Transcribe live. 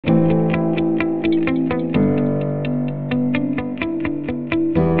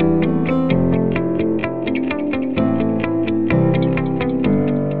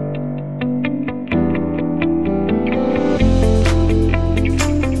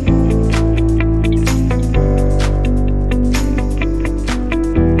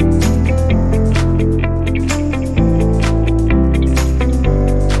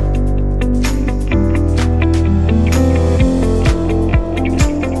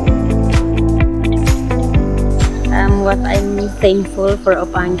what I'm thankful for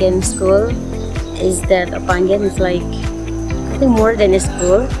Ob Anggen School is that Ob Anggen is like, I think, more than a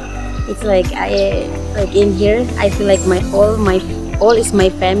school. It's like in here I feel like all is my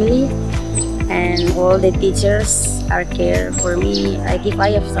family, and all the teachers are care for me. Like if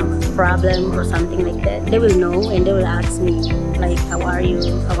I have some problem or something like that, they will know and they will ask me like, how are you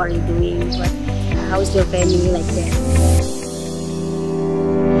doing, how is your family, like that.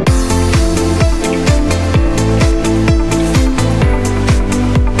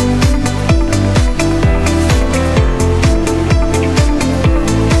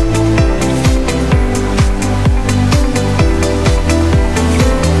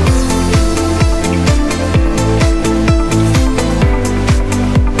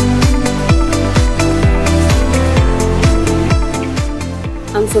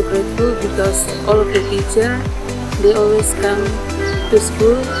 I'm so grateful because all of the teachers, they always come to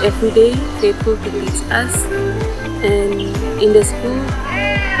school every day, faithful to teach us. And in the school,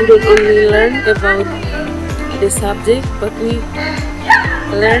 we don't only learn about the subject, but we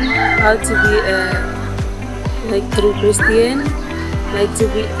learn how to be like true Christian, like to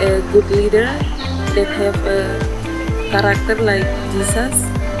be a good leader that have a character like Jesus.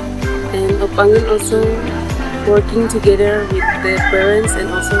 And Ob Anggen also working together with the parents and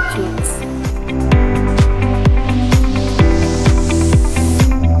also kids.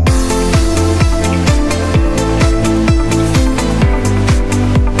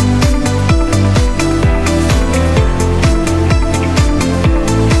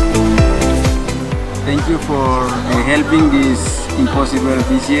 Thank you for helping this impossible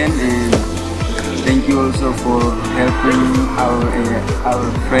vision, and thank you also for helping our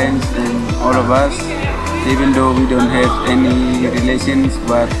friends and all of us. Even though we don't have any relations,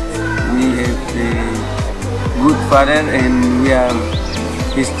 but we have a good father and we are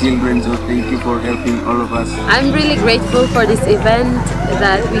his children, so thank you for helping all of us. I'm really grateful for this event,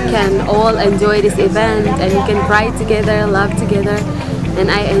 that we can all enjoy this event and we can cry together, laugh together, and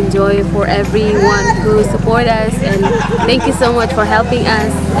I enjoy for everyone who support us, and thank you so much for helping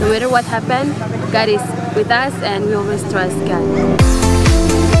us. No matter what happened, God is with us and we always trust God.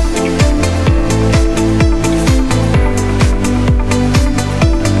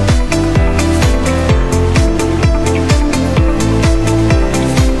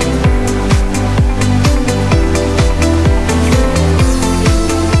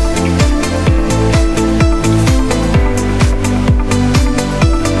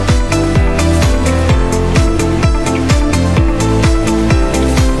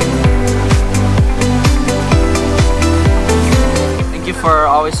 For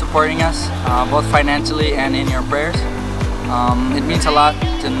always supporting us, both financially and in your prayers. It means a lot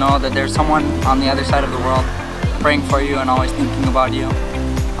to know that there's someone on the other side of the world praying for you and always thinking about you.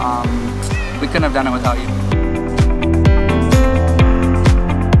 We couldn't have done it without you.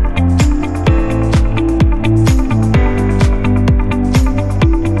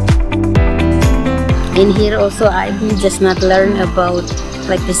 In here also, I just not learn about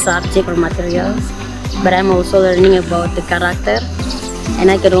like the subject or materials, but I'm also learning about the character. And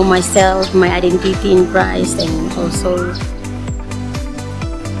I can know myself, my identity in Christ, and also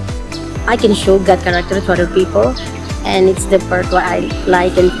I can show God character to other people, and it's the part why I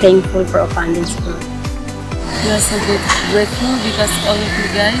like and thankful for Ob Anggen School. We are so grateful because all of you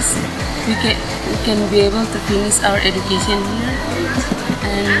guys, we can be able to finish our education here,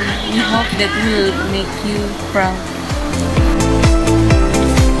 and we hope that we will make you proud.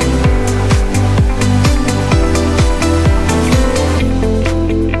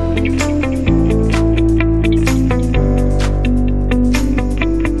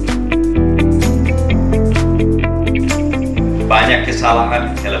 Banyak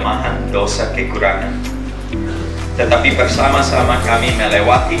kesalahan, kelemahan, dosa, kekurangan. Tetapi bersama-sama kami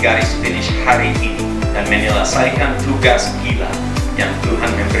melewati garis finish hari ini dan menyelesaikan tugas gila yang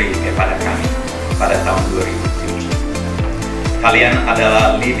Tuhan memberi kepada kami pada tahun 2007. Kalian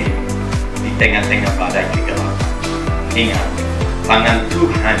adalah lilin di tengah-tengah badai kegelapan. Ingat, tangan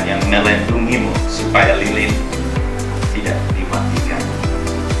Tuhan yang melindungimu supaya lilin tidak dimatikan.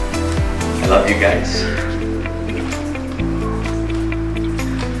 I love you guys.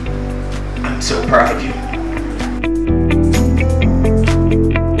 I'm so proud of you.